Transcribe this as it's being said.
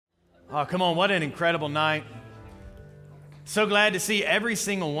Oh, come on, what an incredible night. So glad to see every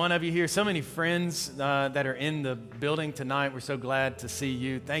single one of you here. So many friends that are in the building tonight. We're so glad to see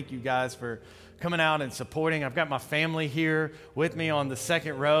you. Thank you guys for coming out and supporting. I've got my family here with me on the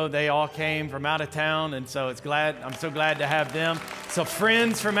second row. They all came from out of town, and so I'm so glad to have them. So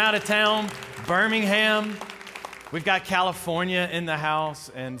friends from out of town, Birmingham. We've got California in the house,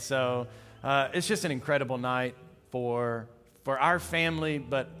 and so it's just an incredible night for our family,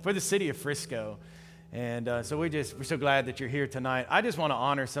 but for the city of Frisco. And so we're so glad that you're here tonight. I just want to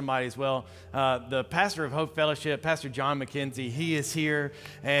honor somebody as well. The pastor of Hope Fellowship, Pastor John McKenzie, he is here.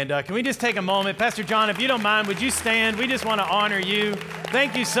 And can we just take a moment? Pastor John, if you don't mind, would you stand? We just want to honor you.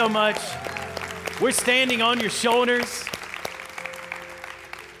 Thank you so much. We're standing on your shoulders.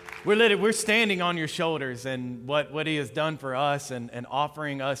 We're standing on your shoulders and what he has done for us and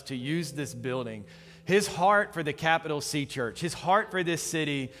offering us to use this building. His heart for the Capital C Church, his heart for this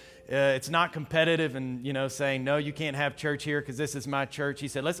city, it's not competitive and, saying, no, you can't have church here because this is my church. He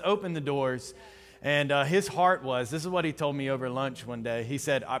said, let's open the doors. And his heart this is what he told me over lunch one day. He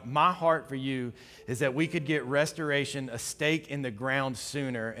said, my heart for you is that we could get Restoration a stake in the ground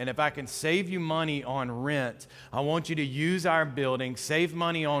sooner. And if I can save you money on rent, I want you to use our building, save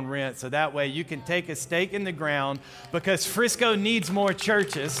money on rent, so that way you can take a stake in the ground because Frisco needs more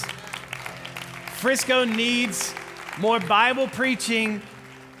churches. Frisco needs more Bible preaching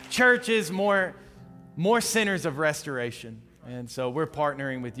churches, more centers of restoration. And so we're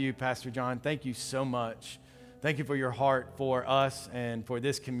partnering with you, Pastor John. Thank you so much. Thank you for your heart for us and for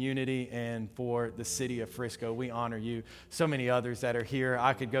this community and for the city of Frisco. We honor you. So many others that are here.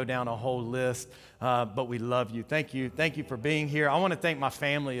 I could go down a whole list, but we love you. Thank you. Thank you for being here. I want to thank my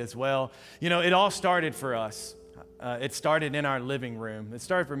family as well. It all started for us. It started in our living room. It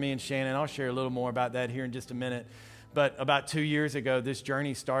started for me and Shannon. I'll share a little more about that here in just a minute. But about 2 years ago, this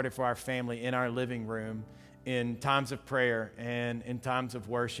journey started for our family in our living room in times of prayer and in times of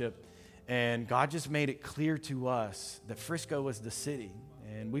worship. And God just made it clear to us that Frisco was the city.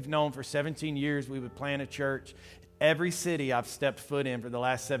 And we've known for 17 years we would plant a church. Every city I've stepped foot in for the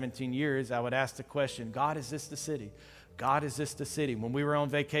last 17 years, I would ask the question, God, is this the city? God, is this the city? When we were on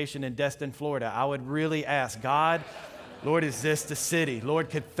vacation in Destin, Florida, I would really ask, God, Lord, is this the city? Lord,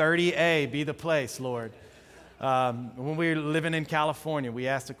 could 30A be the place, Lord? When we were living in California, we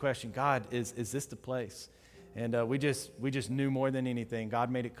asked the question, God, is this the place? And we just knew more than anything. God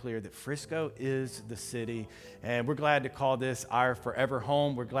made it clear that Frisco is the city. And we're glad to call this our forever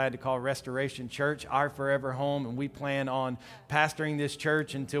home. We're glad to call Restoration Church our forever home. And we plan on pastoring this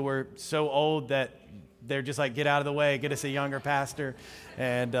church until we're so old that they're just like, get out of the way, get us a younger pastor.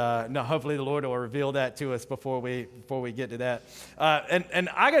 And hopefully the Lord will reveal that to us before we get to that. And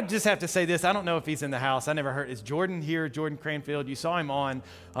I just have to say this. I don't know if he's in the house. I never heard. Is Jordan here? Jordan Cranfield. You saw him on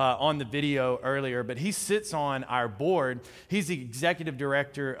the video earlier, but he sits on our board. He's the executive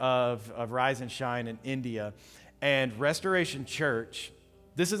director of Rise and Shine in India. And Restoration Church,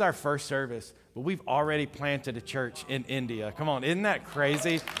 this is our first service, but we've already planted a church in India. Come on, isn't that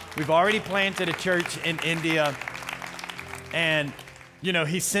crazy? We've already planted a church in India. And,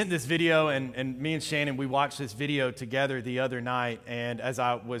 he sent this video, and me and Shannon, we watched this video together the other night. And as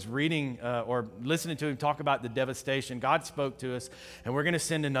I was reading or listening to him talk about the devastation, God spoke to us, and we're going to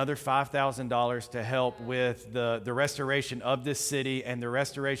send another $5,000 to help with the restoration of this city and the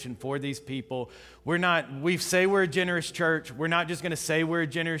restoration for these people. We say we're a generous church. We're not just going to say we're a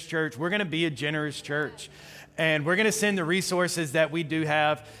generous church. We're going to be a generous church. And we're going to send the resources that we do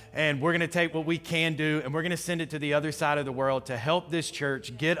have, and we're going to take what we can do, and we're going to send it to the other side of the world to help this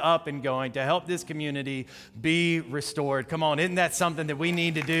church get up and going, to help this community be restored. Come on, isn't that something that we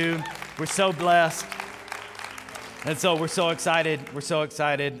need to do? We're so blessed. And so we're so excited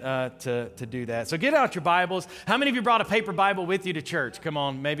to do that. So get out your Bibles. How many of you brought a paper Bible with you to church? Come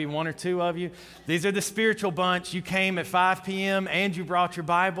on, maybe one or two of you. These are the spiritual bunch. You came at 5 p.m. and you brought your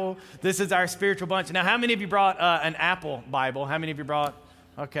Bible. This is our spiritual bunch. Now, how many of you brought an Apple Bible? How many of you brought,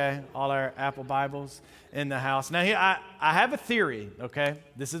 all our Apple Bibles in the house? Now, here, I have a theory, okay?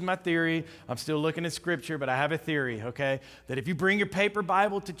 This is my theory. I'm still looking at Scripture, but I have a theory, okay? That if you bring your paper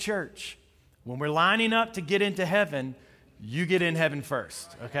Bible to church, when we're lining up to get into heaven, you get in heaven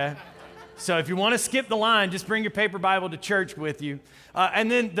first, okay? So if you want to skip the line, just bring your paper Bible to church with you.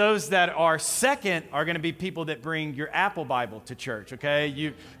 And then those that are second are going to be people that bring your Apple Bible to church, okay?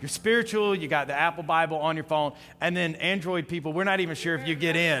 You're spiritual, you got the Apple Bible on your phone. And then Android people, we're not even sure if you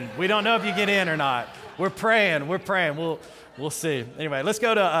get in. We don't know if you get in or not. We're praying. We'll see. Anyway, let's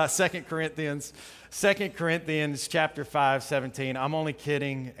go to 2 Corinthians. 2 Corinthians chapter 5, 17. I'm only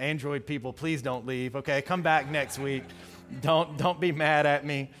kidding. Android people, please don't leave, okay? Come back next week. Don't be mad at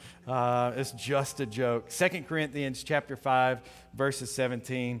me. It's just a joke. 2 Corinthians chapter 5, verses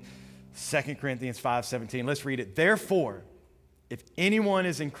 17. 2 Corinthians 5:17. Let's read it. Therefore, if anyone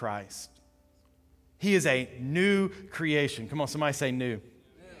is in Christ, he is a new creation. Come on, somebody say new.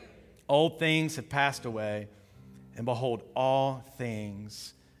 Old things have passed away, and behold, all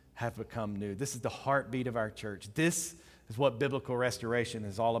things have become new. This is the heartbeat of our church. This is what biblical restoration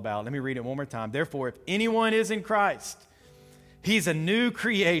is all about. Let me read it one more time. Therefore, if anyone is in Christ, he's a new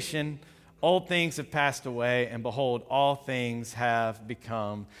creation. Old things have passed away, and behold, all things have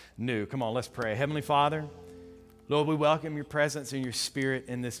become new. Come on, let's pray. Heavenly Father, Lord, we welcome your presence and your spirit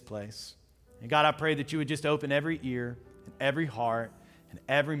in this place. And God, I pray that you would just open every ear and every heart and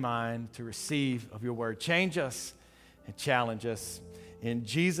every mind to receive of your word. Change us and challenge us. In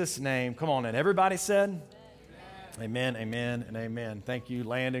Jesus' name, come on. And everybody said, amen, amen, and amen. Thank you,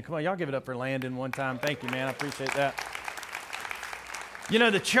 Landon. Come on, y'all give it up for Landon one time. Thank you, man. I appreciate that. You know,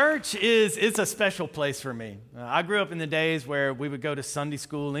 the church it's a special place for me. I grew up in the days where we would go to Sunday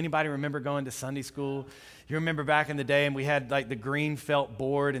school. Anybody remember going to Sunday school? You remember back in the day, and we had like the green felt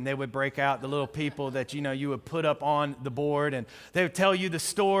board, and they would break out the little people that, you know, you would put up on the board, and they would tell you the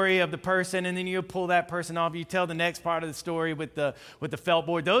story of the person, and then you would pull that person off. You tell the next part of the story with the felt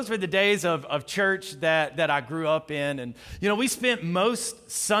board. Those were the days of church that I grew up in. And, you know, we spent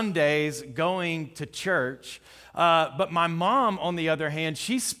most Sundays going to church. But my mom, on the other hand,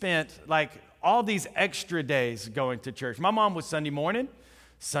 she spent like all these extra days going to church. My mom was Sunday morning,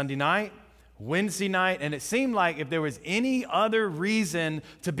 Sunday night, Wednesday night, and it seemed like if there was any other reason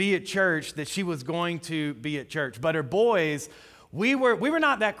to be at church, that she was going to be at church. But her boys, we were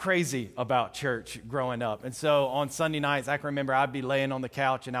not that crazy about church growing up. And so on Sunday nights, I can remember I'd be laying on the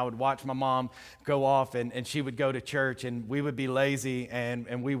couch and I would watch my mom go off and she would go to church, and we would be lazy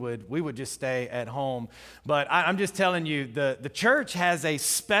and we would just stay at home. But I'm just telling you, the church has a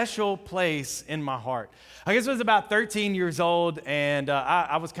special place in my heart. I guess I was about 13 years old, and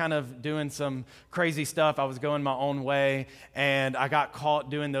I was kind of doing some crazy stuff. I was going my own way, and I got caught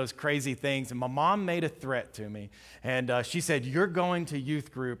doing those crazy things. And my mom made a threat to me, and she said, "You're going to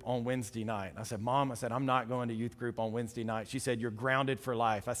youth group on Wednesday night." I said, "Mom," I said, "I'm not going to youth group on Wednesday night." She said, "You're grounded for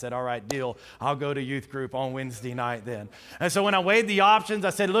life." I said, "All right, deal. I'll go to youth group on Wednesday night then." And so when I weighed the options,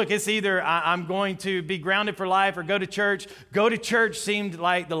 I said, "Look, it's either I'm going to be grounded for life or go to church." Go to church seemed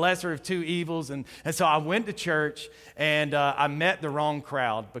like the lesser of two evils, and so I went to church, and I met the wrong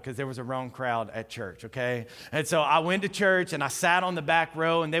crowd, because there was a wrong crowd at church, okay? And so I went to church, and I sat on the back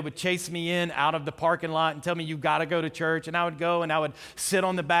row, and they would chase me in out of the parking lot and tell me, "You got to go to church." And I would go, and I would sit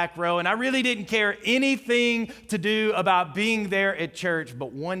on the back row, and I really didn't care anything to do about being there at church.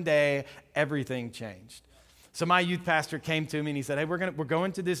 But one day, everything changed. So my youth pastor came to me, and he said, "Hey, we're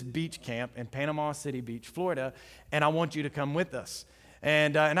going to this beach camp in Panama City Beach, Florida, and I want you to come with us."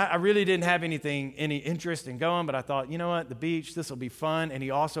 And I really didn't have any interest in going, but I thought, you know what, the beach, this will be fun. And he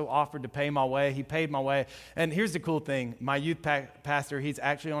also offered to pay my way. He paid my way. And here's the cool thing. My youth pastor, he's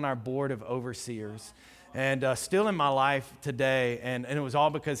actually on our board of overseers, and still in my life today. And it was all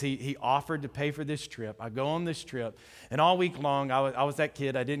because he offered to pay for this trip. I go on this trip, and all week long, I was that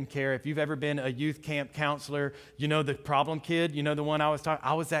kid. I didn't care. If you've ever been a youth camp counselor, you know the problem kid. You know the one I was talking.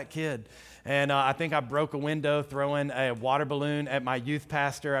 I was that kid. And I think I broke a window throwing a water balloon at my youth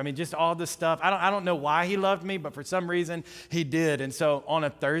pastor. I mean, just all this stuff. I don't know why he loved me, but for some reason he did. And so on a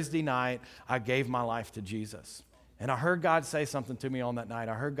Thursday night, I gave my life to Jesus. And I heard God say something to me on that night.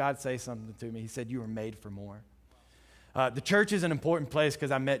 I heard God say something to me. He said, "You were made for more." The church is an important place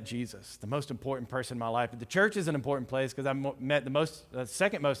because I met Jesus, the most important person in my life. But the church is an important place because I met the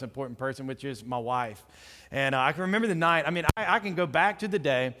second most important person, which is my wife. And I can remember the night. I mean, I can go back to the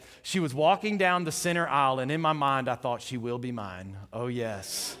day. She was walking down the center aisle, and in my mind, I thought, "She will be mine. Oh,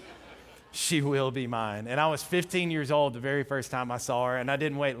 yes. She will be mine." And I was 15 years old the very first time I saw her, and I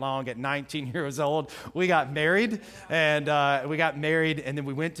didn't wait long. At 19 years old, we got married, and then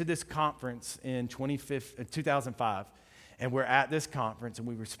we went to this conference in 2005. And we're at this conference, and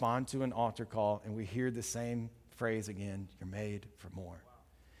we respond to an altar call, and we hear the same phrase again: "You're made for more."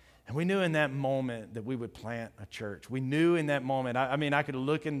 And we knew in that moment that we would plant a church. We knew in that moment, I could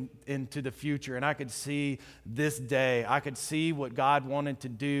look into the future, and I could see this day. I could see what God wanted to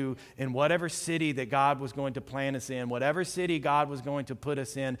do in whatever city that God was going to plant us in, whatever city God was going to put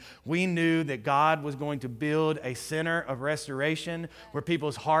us in. We knew that God was going to build a center of restoration where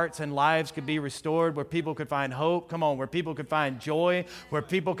people's hearts and lives could be restored, where people could find hope, come on, where people could find joy, where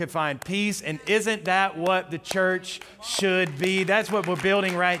people could find peace. And isn't that what the church should be? That's what we're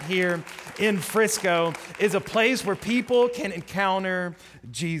building right here in Frisco, is a place where people can encounter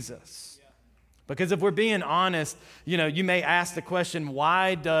Jesus. Because if we're being honest, you may ask the question,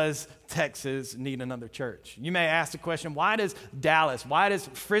 why does Texas need another church? You may ask the question, why does Dallas, why does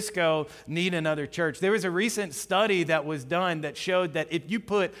Frisco need another church? There was a recent study that was done that showed that if you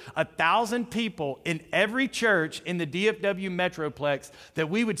put 1,000 people in every church in the DFW Metroplex, that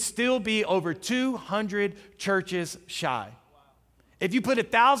we would still be over 200 churches shy. If you put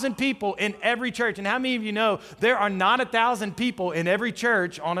 1,000 people in every church, and how many of you know there are not 1,000 people in every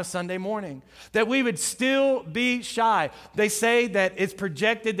church on a Sunday morning, that we would still be shy. They say that it's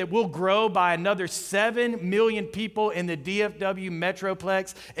projected that we'll grow by another 7 million people in the DFW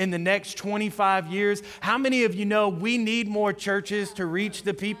Metroplex in the next 25 years. How many of you know we need more churches to reach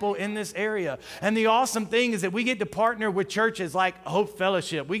the people in this area? And the awesome thing is that we get to partner with churches like Hope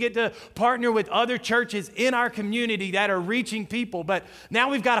Fellowship. We get to partner with other churches in our community that are reaching people. But now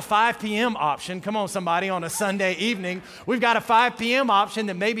we've got a 5 p.m. option. Come on, somebody, on a Sunday evening. We've got a 5 p.m. option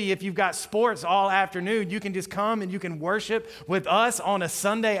that maybe if you've got sports all afternoon, you can just come and you can worship with us on a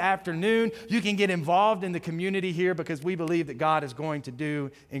Sunday afternoon. You can get involved in the community here because we believe that God is going to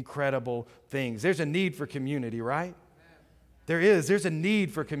do incredible things. There's a need for community, right? There is. There's a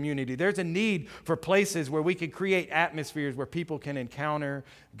need for community. There's a need for places where we can create atmospheres where people can encounter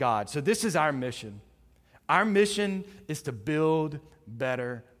God. So this is our mission. Our mission is to build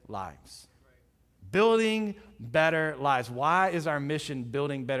better lives. Building better lives. Why is our mission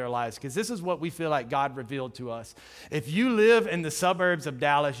building better lives? Because this is what we feel like God revealed to us. If you live in the suburbs of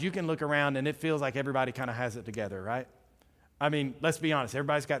Dallas, you can look around and it feels like everybody kind of has it together, right? I mean, let's be honest.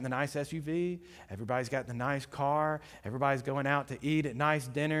 Everybody's got the nice SUV. Everybody's got the nice car. Everybody's going out to eat at nice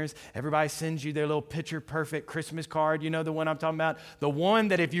dinners. Everybody sends you their little picture-perfect Christmas card. You know the one I'm talking about? The one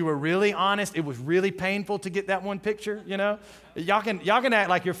that if you were really honest, it was really painful to get that one picture, Y'all can act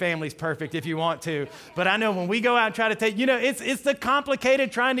like your family's perfect if you want to. But I know when we go out and try to take, it's the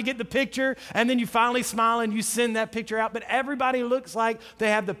complicated trying to get the picture, and then you finally smile and you send that picture out. But everybody looks like they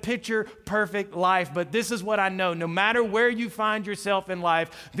have the picture-perfect life. But this is what I know. No matter where you find yourself in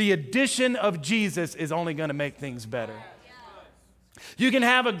life, the addition of Jesus is only going to make things better. You can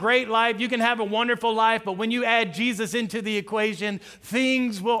have a great life, you can have a wonderful life, but when you add Jesus into the equation,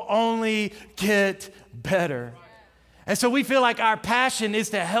 things will only get better. And so we feel like our passion is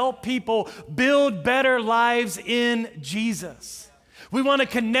to help people build better lives in Jesus. We want to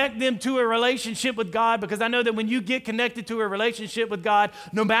connect them to a relationship with God, because I know that when you get connected to a relationship with God,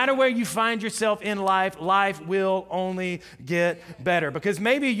 no matter where you find yourself in life, life will only get better. Because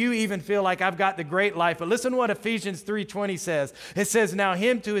maybe you even feel like I've got the great life, but listen to what Ephesians 3:20 says. It says, now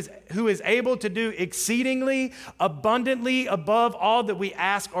him who is able to do exceedingly abundantly above all that we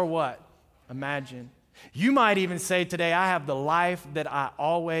ask or what? Imagine. You might even say today, I have the life that I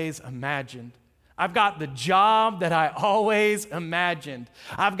always imagined. I've got the job that I always imagined.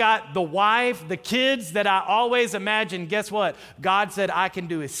 I've got the wife, the kids that I always imagined. Guess what? God said I can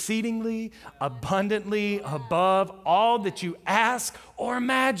do exceedingly, abundantly above all that you ask or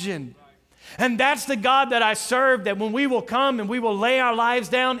imagine. And that's the God that I serve, that when we will come and we will lay our lives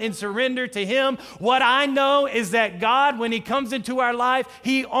down and surrender to Him, what I know is that God, when He comes into our life,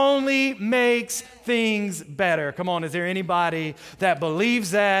 He only makes things better. Come on, is there anybody that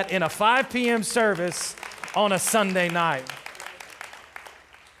believes that in a 5 p.m. service on a Sunday night?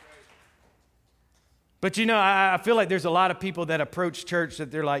 But I feel like there's a lot of people that approach church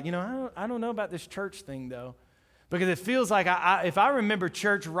that they're like, I don't know about this church thing though. Because it feels like, if I remember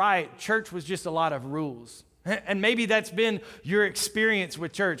church right, church was just a lot of rules. And maybe that's been your experience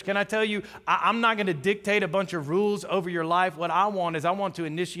with church. Can I tell you, I'm not going to dictate a bunch of rules over your life. What I want to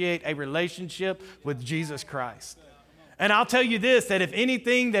initiate a relationship with Jesus Christ. And I'll tell you this, that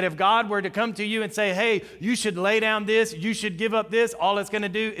if God were to come to you and say, hey, you should lay down this, you should give up this, all it's going to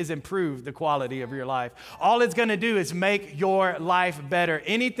do is improve the quality of your life. All it's going to do is make your life better.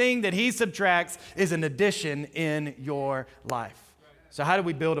 Anything that He subtracts is an addition in your life. So how do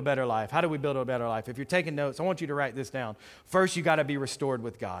we build a better life? How do we build a better life? If you're taking notes, I want you to write this down. First, you got to be restored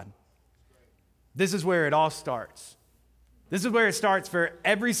with God. This is where it all starts. This is where it starts for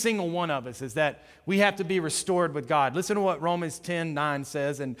every single one of us, is that we have to be restored with God. Listen to what Romans 10:9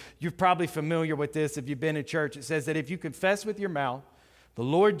 says, and you're probably familiar with this if you've been in church. It says that if you confess with your mouth the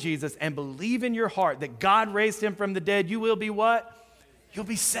Lord Jesus and believe in your heart that God raised Him from the dead, you will be what? You'll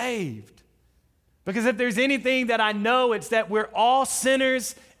be saved. Because if there's anything that I know, it's that we're all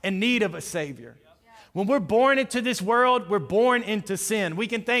sinners in need of a Savior. When we're born into this world, we're born into sin. We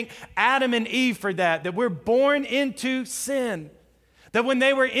can thank Adam and Eve for that we're born into sin. That when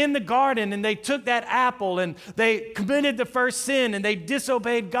they were in the garden and they took that apple and they committed the first sin and they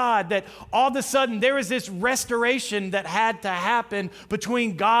disobeyed God, that all of a sudden there was this restoration that had to happen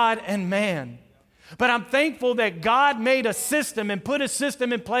between God and man. But I'm thankful that God made a system and put a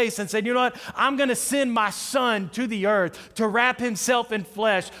system in place and said, you know what? I'm going to send my son to the earth to wrap himself in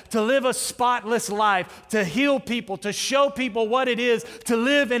flesh, to live a spotless life, to heal people, to show people what it is to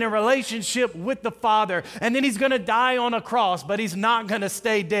live in a relationship with the Father. And then he's going to die on a cross, but he's not going to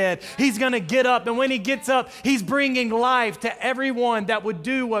stay dead. He's going to get up. And when he gets up, he's bringing life to everyone that would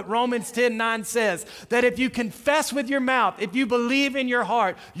do what Romans 10:9 says, that if you confess with your mouth, if you believe in your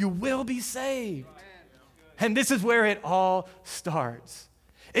heart, you will be saved. And this is where it all starts.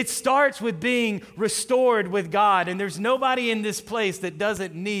 It starts with being restored with God. And there's nobody in this place that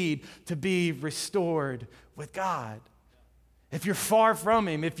doesn't need to be restored with God. If you're far from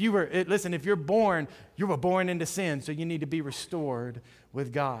him, if you were born, you were born into sin, so you need to be restored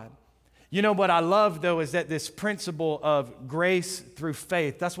with God. You know what I love, though, is that this principle of grace through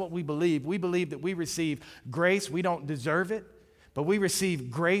faith, that's what we believe. We believe that we receive grace. We don't deserve it. But we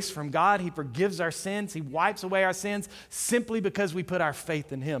receive grace from God. He forgives our sins. He wipes away our sins simply because we put our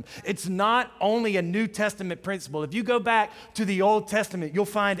faith in him. It's not only a New Testament principle. If you go back to the Old Testament, you'll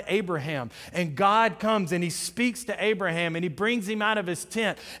find Abraham. And God comes and he speaks to Abraham and he brings him out of his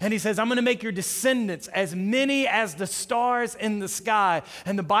tent. And he says, I'm going to make your descendants as many as the stars in the sky.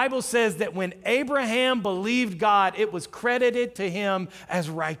 And the Bible says that when Abraham believed God, it was credited to him as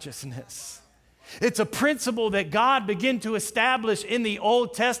righteousness. It's a principle that God began to establish in the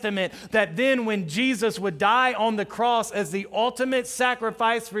Old Testament, that then when Jesus would die on the cross as the ultimate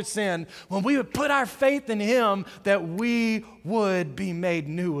sacrifice for sin, when we would put our faith in him, that we would be made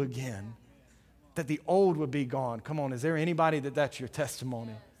new again, that the old would be gone. Come on, is there anybody that's your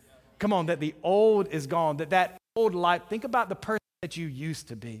testimony? Come on, that the old is gone, that old life. Think about the person that you used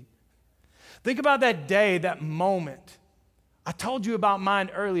to be. Think about that day, that moment. I told you about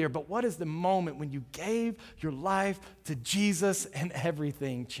mine earlier, but what is the moment when you gave your life to Jesus and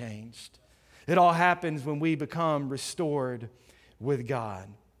everything changed? It all happens when we become restored with God.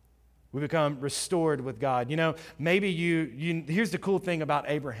 We become restored with God. You know, maybe here's the cool thing about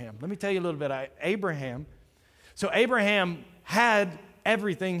Abraham. Let me tell you a little bit about Abraham. So Abraham had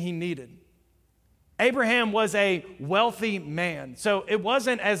everything he needed. Abraham was a wealthy man, so it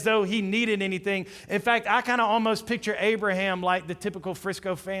wasn't as though he needed anything. In fact, I kind of almost picture Abraham like the typical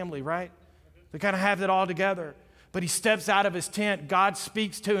Frisco family, right? They kind of have it all together. But he steps out of his tent, God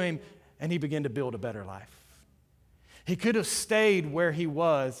speaks to him, and he began to build a better life. He could have stayed where he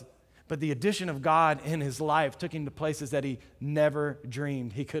was, but the addition of God in his life took him to places that he never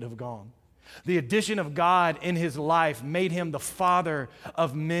dreamed he could have gone. The addition of God in his life made him the father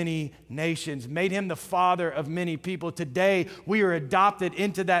of many nations, made him the father of many people. Today, we are adopted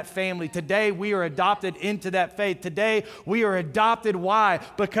into that family. Today, we are adopted into that faith. Today, we are adopted. Why?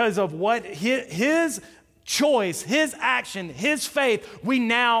 Because of what his choice, his action, his faith, we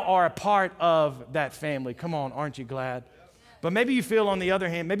now are a part of that family. Come on, aren't you glad? But maybe you feel, on the other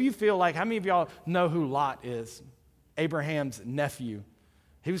hand, maybe you feel like, how many of y'all know who Lot is? Abraham's nephew.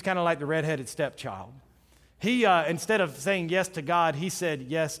 He was kind of like the redheaded stepchild. He, instead of saying yes to God, he said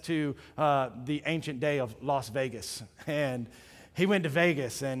yes to the ancient day of Las Vegas. And he went to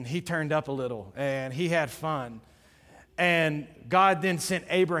Vegas and he turned up a little and he had fun. And God then sent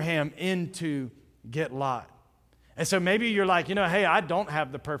Abraham in to get Lot. And so maybe you're like, hey, I don't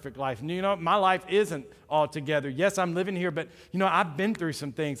have the perfect life. My life isn't all together. Yes, I'm living here, but, I've been through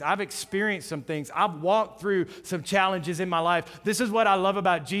some things. I've experienced some things. I've walked through some challenges in my life. This is what I love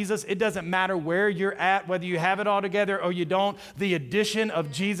about Jesus. It doesn't matter where you're at, whether you have it all together or you don't. The addition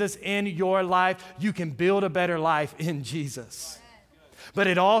of Jesus in your life, you can build a better life in Jesus. But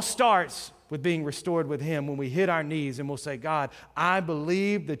it all starts with being restored with him when we hit our knees and we'll say, God, I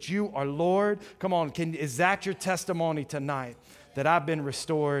believe that you are Lord. Come on, is that your testimony tonight, that I've been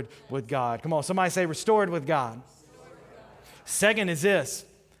restored with God? Come on, somebody say restored with God. Second is this,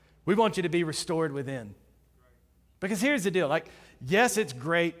 we want you to be restored within. Because here's the deal, yes, it's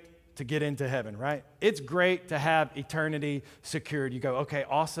great to get into heaven, right? It's great to have eternity secured. You go, okay,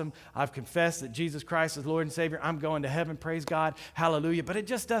 awesome. I've confessed that Jesus Christ is Lord and Savior. I'm going to heaven. Praise God. Hallelujah. But it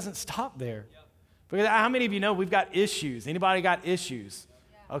just doesn't stop there. Because how many of you know we've got issues? Anybody got issues?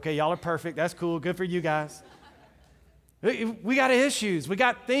 Okay, y'all are perfect. That's cool. Good for you guys. We got issues. We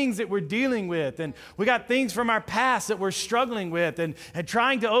got things that we're dealing with, and we got things from our past that we're struggling with and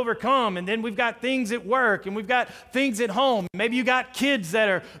trying to overcome. And then we've got things at work, and we've got things at home. Maybe you got kids that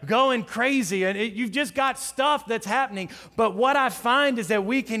are going crazy, and you've just got stuff that's happening. But what I find is that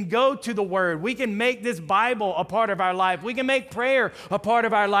we can go to the Word. We can make this Bible a part of our life. We can make prayer a part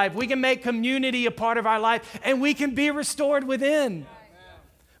of our life. We can make community a part of our life, and we can be restored within.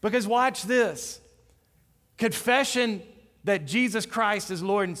 Because watch this. Confession that Jesus Christ is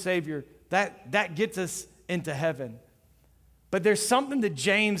Lord and Savior That gets us into heaven. But there's something that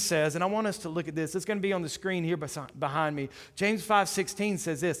James says, and I want us to look at this. It's going to be on the screen here behind me. James 5:16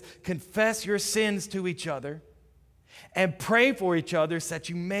 says this: confess your sins to each other and pray for each other so that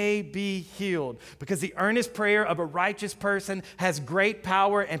you may be healed. Because the earnest prayer of a righteous person has great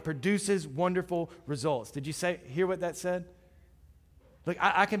power and produces wonderful results. Did you hear what that said? Look,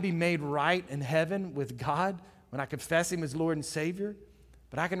 I can be made right in heaven with God when I confess Him as Lord and Savior,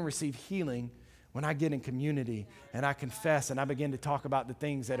 but I can receive healing when I get in community and I confess and I begin to talk about the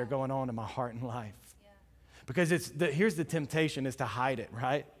things that are going on in my heart and life. Because here's the temptation is to hide it,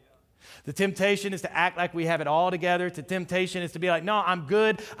 right? The temptation is to act like we have it all together. The temptation is to be like, no, I'm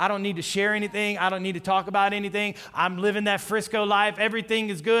good. I don't need to share anything. I don't need to talk about anything. I'm living that Frisco life. Everything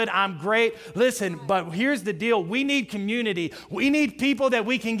is good. I'm great. Listen, but here's the deal. We need community. We need people that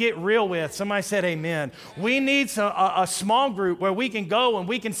we can get real with. Somebody said amen. We need a small group where we can go and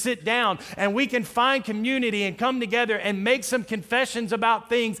we can sit down and we can find community and come together and make some confessions about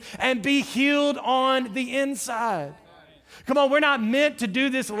things and be healed on the inside. Come on, we're not meant to do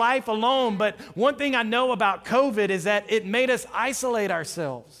this life alone, but one thing I know about COVID is that it made us isolate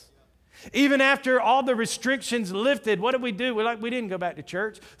ourselves. Even after all the restrictions lifted, what did we do? We didn't go back to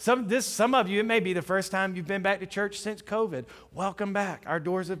church. Some of you, it may be the first time you've been back to church since COVID. Welcome back. Our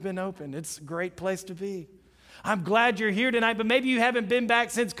doors have been opened. It's a great place to be. I'm glad you're here tonight, but maybe you haven't been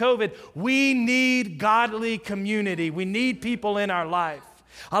back since COVID. We need godly community. We need people in our life.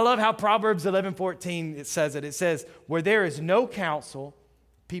 I love how Proverbs 11:14, it says it. It says, where there is no counsel,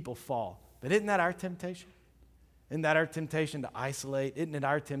 people fall. But isn't that our temptation? Isn't that our temptation to isolate? Isn't it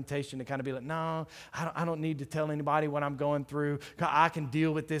our temptation to kind of be like, no, I don't need to tell anybody what I'm going through. I can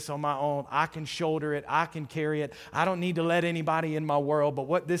deal with this on my own. I can shoulder it. I can carry it. I don't need to let anybody in my world. But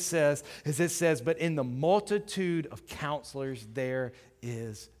what this says is it says, but in the multitude of counselors, there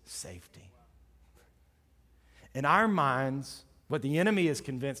is safety. In our minds, what the enemy has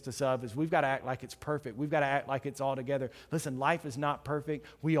convinced us of is we've got to act like it's perfect. We've got to act like it's all together. Listen, life is not perfect.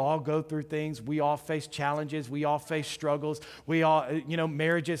 We all go through things. We all face challenges. We all face struggles. We all,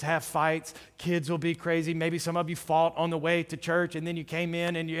 marriages have fights. Kids will be crazy. Maybe some of you fought on the way to church and then you came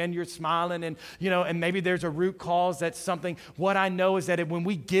in and you're smiling and maybe there's a root cause. That's something. What I know is that when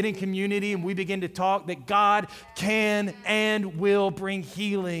we get in community and we begin to talk, that God can and will bring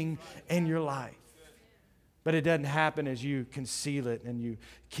healing in your life. But it doesn't happen as you conceal it and you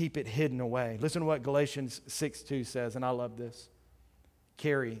keep it hidden away. Listen to what Galatians 6:2 says, and I love this.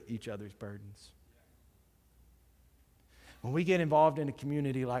 Carry each other's burdens. When we get involved in a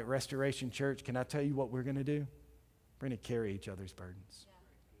community like Restoration Church, can I tell you what we're going to do? We're going to carry each other's burdens.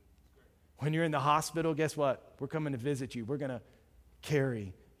 When you're in the hospital, guess what? We're coming to visit you. We're going to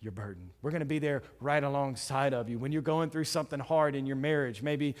carry your burden. We're going to be there right alongside of you. When you're going through something hard in your marriage,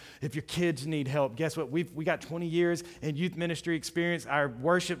 maybe if your kids need help, guess what? We got 20 years in youth ministry experience. Our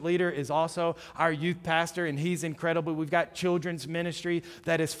worship leader is also our youth pastor, and he's incredible. We've got children's ministry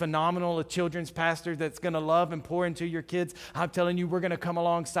that is phenomenal, a children's pastor that's going to love and pour into your kids. I'm telling you, we're going to come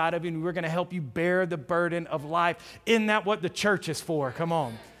alongside of you, and we're going to help you bear the burden of life. Isn't that what the church is for? Come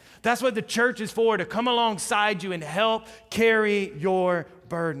on. That's what the church is for, to come alongside you and help carry your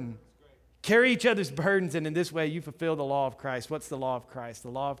burden. Carry each other's burdens, and in this way you fulfill the law of Christ. What's the law of Christ? The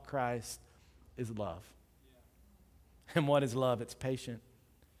law of Christ is love. And what is love? It's patient.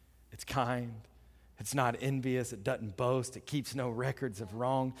 It's kind. It's not envious. It doesn't boast. It keeps no records of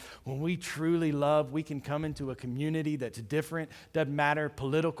wrong. When we truly love, we can come into a community that's different. Doesn't matter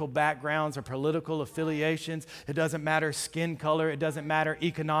political backgrounds or political affiliations. It doesn't matter skin color. It doesn't matter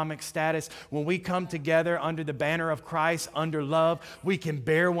economic status. When we come together under the banner of Christ, under love, we can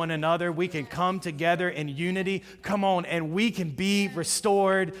bear one another. We can come together in unity. Come on, and we can be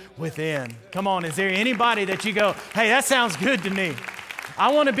restored within. Come on, is there anybody that you go, hey, that sounds good to me?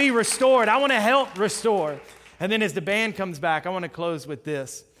 I want to be restored. I want to help restore. And then as the band comes back, I want to close with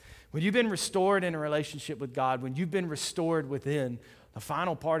this. When you've been restored in a relationship with God, when you've been restored within, the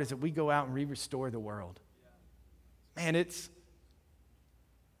final part is that we go out and we restore the world. Man, it's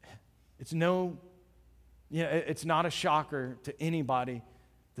not a shocker to anybody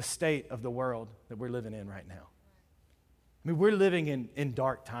the state of the world that we're living in right now. I mean, we're living in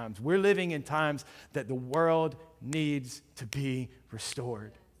dark times. We're living in times that the world needs to be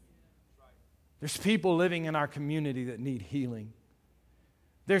restored. There's people living in our community that need healing.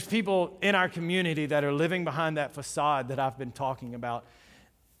 There's people in our community that are living behind that facade that I've been talking about,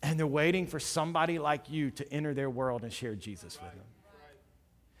 and they're waiting for somebody like you to enter their world and share Jesus with them.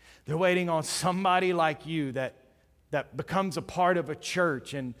 They're waiting on somebody like you that becomes a part of a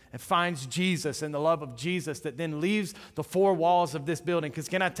church and finds Jesus and the love of Jesus, that then leaves the four walls of this building. Because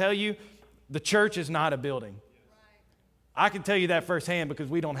can I tell you, The church is not a building. I can tell you that firsthand because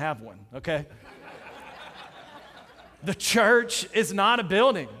we don't have one, okay? The church is not a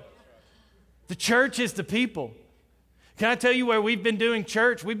building. The church is the people. Can I tell you where we've been doing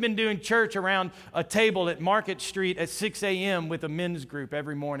church? We've been doing church around a table at Market Street at 6 a.m. with a men's group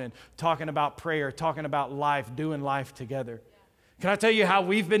every morning, talking about prayer, talking about life, doing life together. Can I tell you how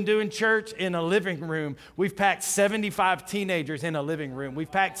we've been doing church? In a living room. We've packed 75 teenagers in a living room. We've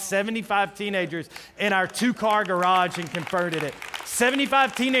packed 75 teenagers in our 2-car garage and converted it.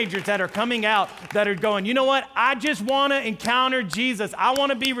 75 teenagers that are coming out that are going, you know what? I just want to encounter Jesus. I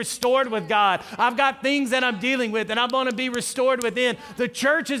want to be restored with God. I've got things that I'm dealing with and I want to be restored within. The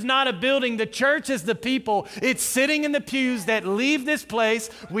church is not a building. The church is the people. It's sitting in the pews that leave this place.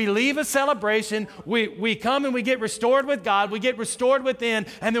 We leave a celebration. We come and we get restored with God. We get restored within,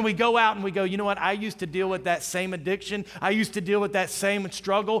 and then we go out and we go, you know what? I used to deal with that same addiction. I used to deal with that same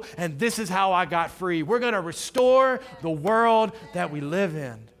struggle, and this is how I got free. We're going to restore the world that we live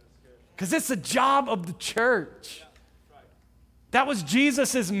in, because it's the job of the church. That was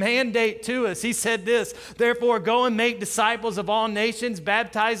Jesus' mandate to us. He said this, therefore go and make disciples of all nations,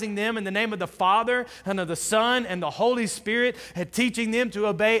 baptizing them in the name of the Father and of the Son and the Holy Spirit, and teaching them to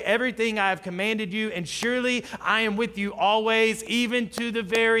obey everything I have commanded you. And surely I am with you always, even to the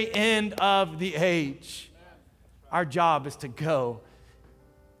very end of the age. Our job is to go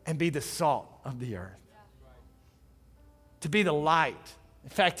and be the salt of the earth, to be the light. In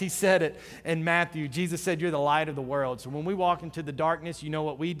fact, he said it in Matthew. Jesus said, you're the light of the world. So when we walk into the darkness, you know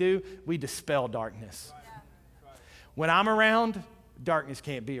what we do? We dispel darkness. When I'm around, darkness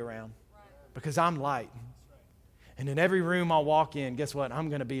can't be around because I'm light. And in every room I walk in, guess what? I'm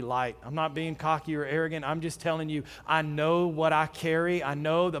going to be light. I'm not being cocky or arrogant. I'm just telling you, I know what I carry. I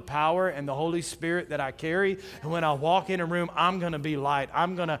know the power and the Holy Spirit that I carry. And when I walk in a room, I'm going to be light.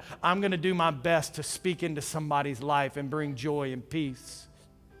 I'm going to do my best to speak into somebody's life and bring joy and peace.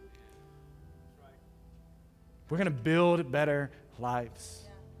 We're going to build better lives.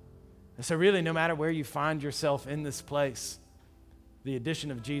 And so really, no matter where you find yourself in this place, the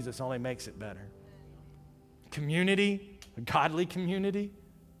addition of Jesus only makes it better. Community, a godly community,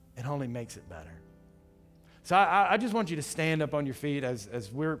 it only makes it better. So I just want you to stand up on your feet as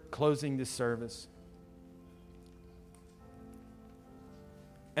we're closing this service.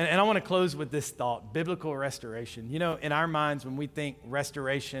 And I want to close with this thought, biblical restoration. You know, in our minds, when we think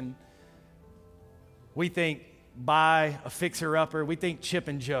restoration, we think buy a fixer-upper. We think Chip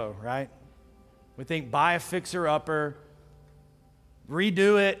and Joe, right? We think buy a fixer-upper,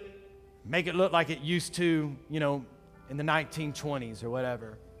 redo it, make it look like it used to, you know, in the 1920s or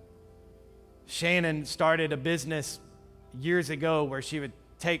whatever. Shannon started a business years ago where she would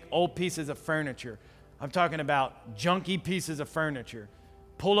take old pieces of furniture. I'm talking about junky pieces of furniture.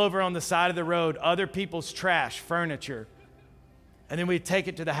 Pull over on the side of the road, other people's trash, furniture. And then we'd take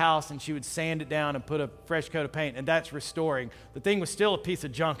it to the house and she would sand it down and put a fresh coat of paint, and that's restoring. The thing was still a piece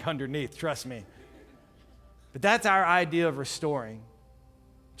of junk underneath, trust me. But that's our idea of restoring.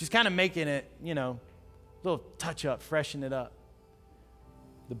 Just kind of making it, you know, a little touch up, freshen it up.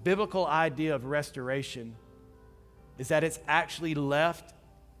 The biblical idea of restoration is that it's actually left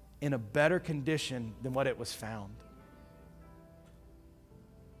in a better condition than what it was found.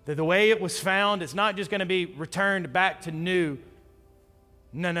 That the way it was found, it's not just going to be returned back to new.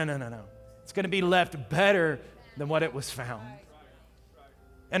 No. It's going to be left better than what it was found.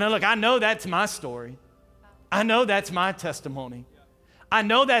 And look, I know that's my story. I know that's my testimony. I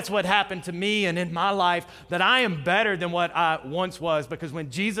know that's what happened to me and in my life, that I am better than what I once was, because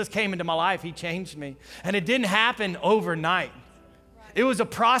when Jesus came into my life, he changed me. And it didn't happen overnight. It was a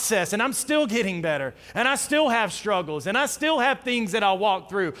process, and I'm still getting better, and I still have struggles, and I still have things that I walk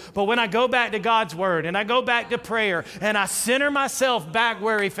through. But when I go back to God's word, and I go back to prayer, and I center myself back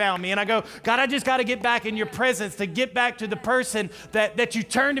where he found me, and I go, God, I just got to get back in your presence to get back to the person that you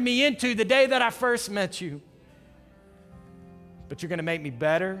turned me into the day that I first met you. But you're going to make me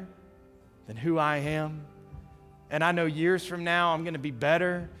better than who I am. And I know years from now, I'm going to be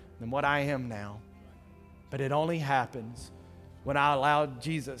better than what I am now. But it only happens when I allow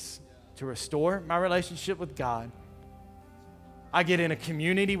Jesus to restore my relationship with God. I get in a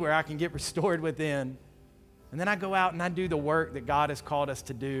community where I can get restored within. And then I go out and I do the work that God has called us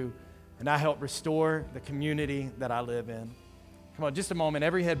to do. And I help restore the community that I live in. Come on, just a moment.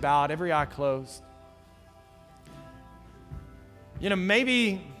 Every head bowed, every eye closed. You know,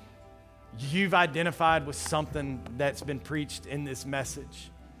 maybe you've identified with something that's been preached in this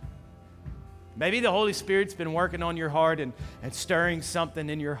message. Maybe the Holy Spirit's been working on your heart and stirring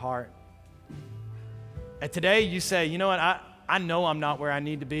something in your heart. And today you say, you know what, I know I'm not where I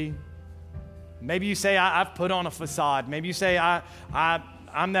need to be, Maybe you say, I've put on a facade. Maybe you say,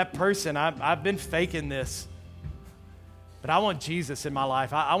 I'm that person. I've been faking this. But I want Jesus in my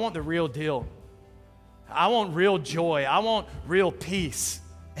life. I want the real deal. I want real joy. I want real peace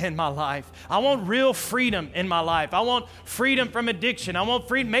in my life. I want real freedom in my life. I want freedom from addiction. I want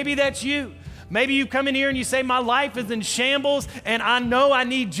freedom. Maybe that's you. Maybe you come in here and you say, my life is in shambles and I know I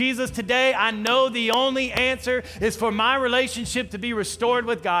need Jesus today. I know the only answer is for my relationship to be restored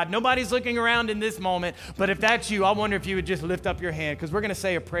with God. Nobody's looking around in this moment, but if that's you, I wonder if you would just lift up your hand, because we're going to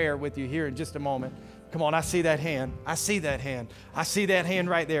say a prayer with you here in just a moment. Come on, I see that hand. I see that hand. I see that hand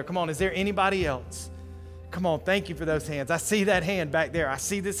right there. Come on, is there anybody else? Come on, thank you for those hands. I see that hand back there. I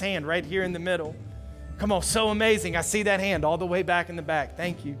see this hand right here in the middle. Come on, so amazing. I see that hand all the way back in the back.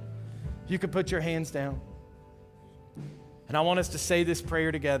 Thank you. You can put your hands down. And I want us to say this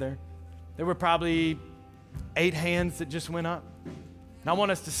prayer together. There were probably 8 hands that just went up. And I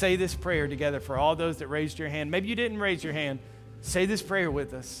want us to say this prayer together for all those that raised your hand. Maybe you didn't raise your hand. Say this prayer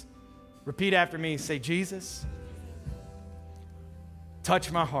with us. Repeat after me. Say, Jesus,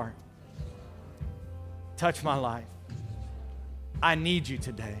 touch my heart. Touch my life. I need you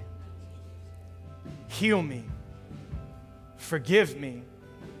today. Heal me. Forgive me.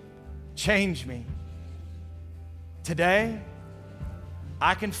 Change me. Today,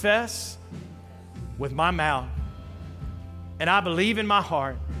 I confess with my mouth and I believe in my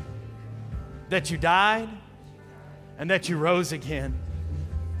heart that you died and that you rose again.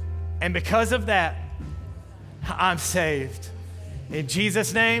 And because of that, I'm saved. In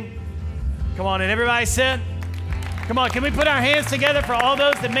Jesus' name, come on. And everybody said, come on, can we put our hands together for all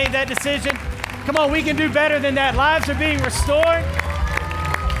those that made that decision? Come on, we can do better than that. Lives are being restored.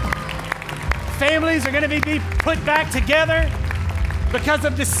 Families are going to be put back together because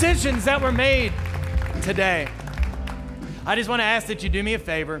of decisions that were made today. I just want to ask that you do me a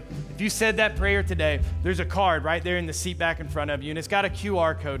favor. If you said that prayer today, there's a card right there in the seat back in front of you, and it's got a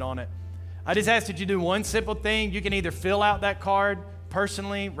QR code on it. I just ask that you do one simple thing. You can either fill out that card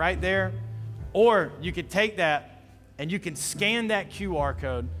personally right there, or you could take that and you can scan that QR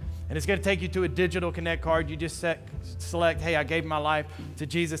code, and it's going to take you to a digital connect card. You just select, hey, I gave my life to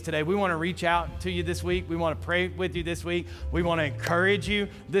Jesus today. We want to reach out to you this week. We want to pray with you this week. We want to encourage you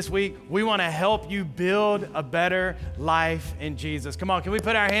this week. We want to help you build a better life in Jesus. Come on, can we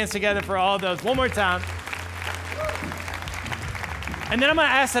put our hands together for all those? One more time. And then I'm going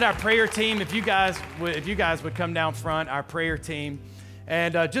to ask that our prayer team, if you guys would come down front, our prayer team.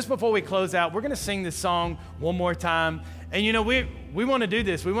 And just before we close out, we're going to sing this song one more time. And you know, we want to do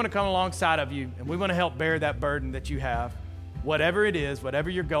this. We want to come alongside of you, and we want to help bear that burden that you have. Whatever it is, whatever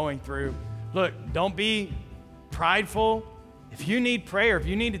you're going through. Look, don't be prideful. If you need prayer, if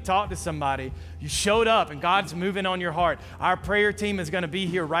you need to talk to somebody, you showed up and God's moving on your heart. Our prayer team is going to be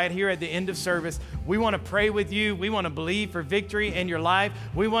here right here at the end of service. We want to pray with you. We want to believe for victory in your life.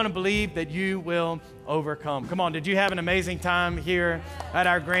 We want to believe that you will overcome. Come on, did you have an amazing time here at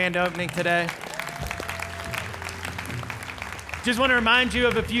our grand opening today? Just want to remind you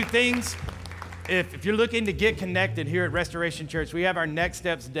of a few things. If you're looking to get connected here at Restoration Church, we have our Next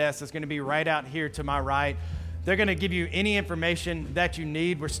Steps desk that's going to be right out here to my right. They're going to give you any information that you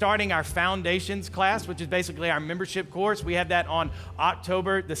need. We're starting our Foundations class, which is basically our membership course. We have that on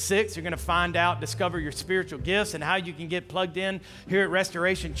October the 6th. You're going to find out, discover your spiritual gifts and how you can get plugged in here at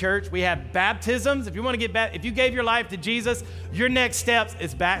Restoration Church. We have baptisms. If you want to get back, if you gave your life to Jesus, your next steps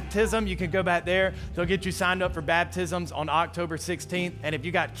is baptism. You can go back there. They'll get you signed up for baptisms on October 16th. And if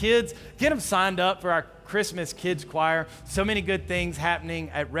you got kids, get them signed up for our Christmas kids choir. So many good things happening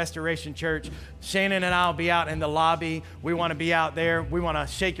at Restoration Church. Shannon and I will be out in the lobby. We want to be out there. We want to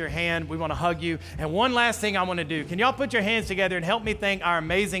shake your hand. We want to hug you. And one last thing I want to do. Can y'all put your hands together and help me thank our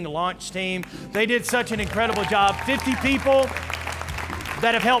amazing launch team? They did such an incredible job. 50 people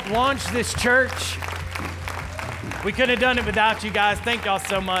that have helped launch this church. We couldn't have done it without you guys. Thank y'all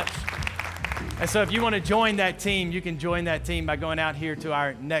so much. And so if you want to join that team, you can join that team by going out here to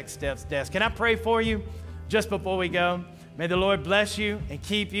our Next Steps desk. Can I pray for you just before we go? May the Lord bless you and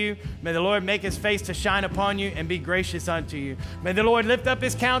keep you. May the Lord make his face to shine upon you and be gracious unto you. May the Lord lift up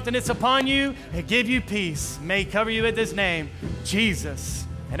his countenance upon you and give you peace. May he cover you with his name, Jesus.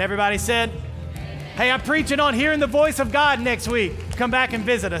 And everybody said, hey, I'm preaching on hearing the voice of God next week. Come back and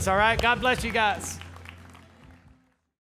visit us, all right? God bless you guys.